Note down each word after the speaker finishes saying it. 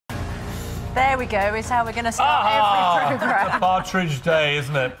There we go, is how we're going to start every programme. Partridge Day,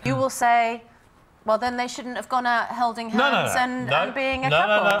 isn't it? You will say, well, then they shouldn't have gone out holding hands and being a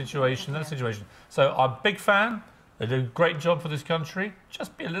couple. No. Situation. So I'm a big fan. They do a great job for this country.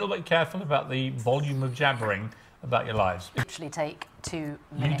 Just be a little bit careful about the volume of jabbering about your lives. Actually take 2 minutes.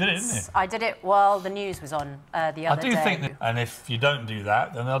 You did it, didn't you? I did it while the news was on the other day. I do think that, and if you don't do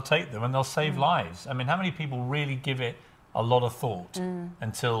that, then they'll take them and they'll save lives. I mean, how many people really give it a lot of thought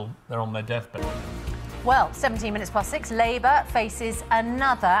until they're on their deathbed? Well, 17 minutes past 6, Labour faces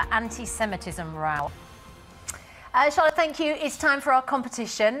another anti-Semitism row. Charlotte, thank you. It's time for our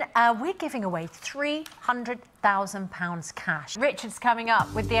competition. We're giving away £300,000 cash. Richard's coming up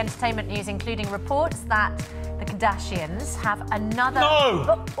with the entertainment news, including reports that the Kardashians have another...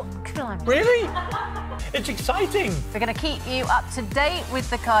 No! Really? It's exciting. We're going to keep you up to date with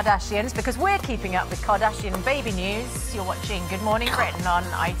the Kardashians because we're keeping up with Kardashian baby news. You're watching Good Morning Britain on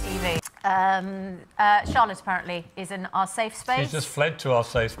ITV. Charlotte apparently is in our safe space. She's just fled to our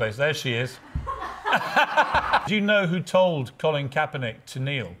safe space. There she is. Do you know who told Colin Kaepernick to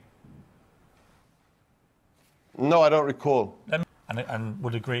kneel? No, I don't recall. And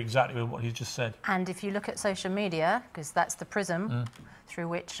would agree exactly with what he just said. And if you look at social media, because that's the prism through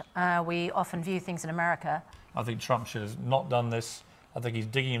which we often view things in America. I think Trump should have not done this. I think he's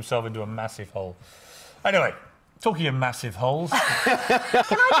digging himself into a massive hole. Anyway, talking of massive holes... Can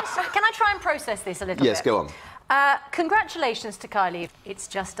I try and process this a little bit? Yes, go on. Congratulations to Kylie. It's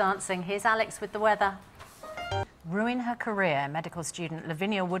Just Dancing. Here's Alex with the weather. Ruin her career. Medical student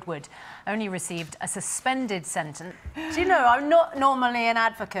Lavinia Woodward only received a suspended sentence. Do you know, I'm not normally an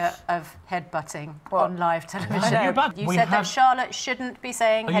advocate of headbutting on live television. You said that Charlotte shouldn't be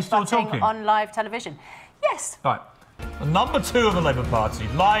saying headbutting on live television. Yes. Right. Number 2 of the Labour Party,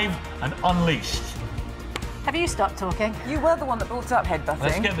 live and unleashed. Have you stopped talking? You were the one that brought up headbutting.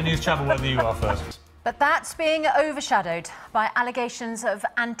 Let's get the news chapel whether you are first. But that's being overshadowed by allegations of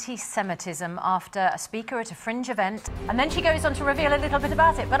anti-Semitism after a speaker at a fringe event. And then she goes on to reveal a little bit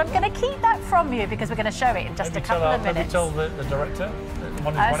about it. But I'm going to keep that from you because we're going to show it in just a couple of minutes. Have you told the director, the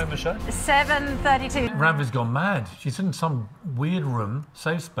one who's running the show? 7:32. Ravi's gone mad. She's in some weird room,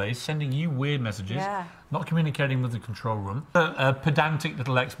 safe space, sending you weird messages, not communicating with the control room. Pedantic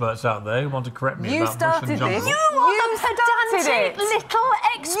little experts out there who want to correct me about Bush and Jungle. You are the pedantic little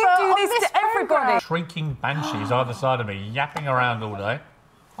expert. You do this to everybody. Shrieking banshees either side of me, yapping around all day.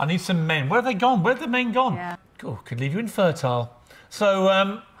 I need some men. Where have they gone? Where have the men gone? Yeah. Oh, could leave you infertile. So,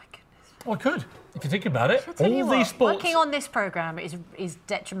 my goodness. Well, I could, if you think about it. All these sports... Working on this programme is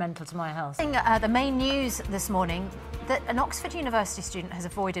detrimental to my health. The main news this morning, that an Oxford University student has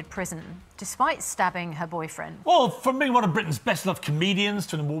avoided prison despite stabbing her boyfriend. Well, from being one of Britain's best-loved comedians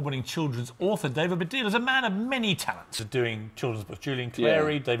to an award-winning children's author, David Baddiel is a man of many talents. Doing children's books, Julian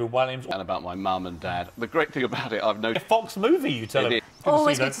Clary, David Williams... And about my mum and dad. The great thing about it, I've noticed... A Fox movie, you tell him.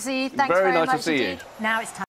 Always good to see you. Thanks very much to see you. Now it's time.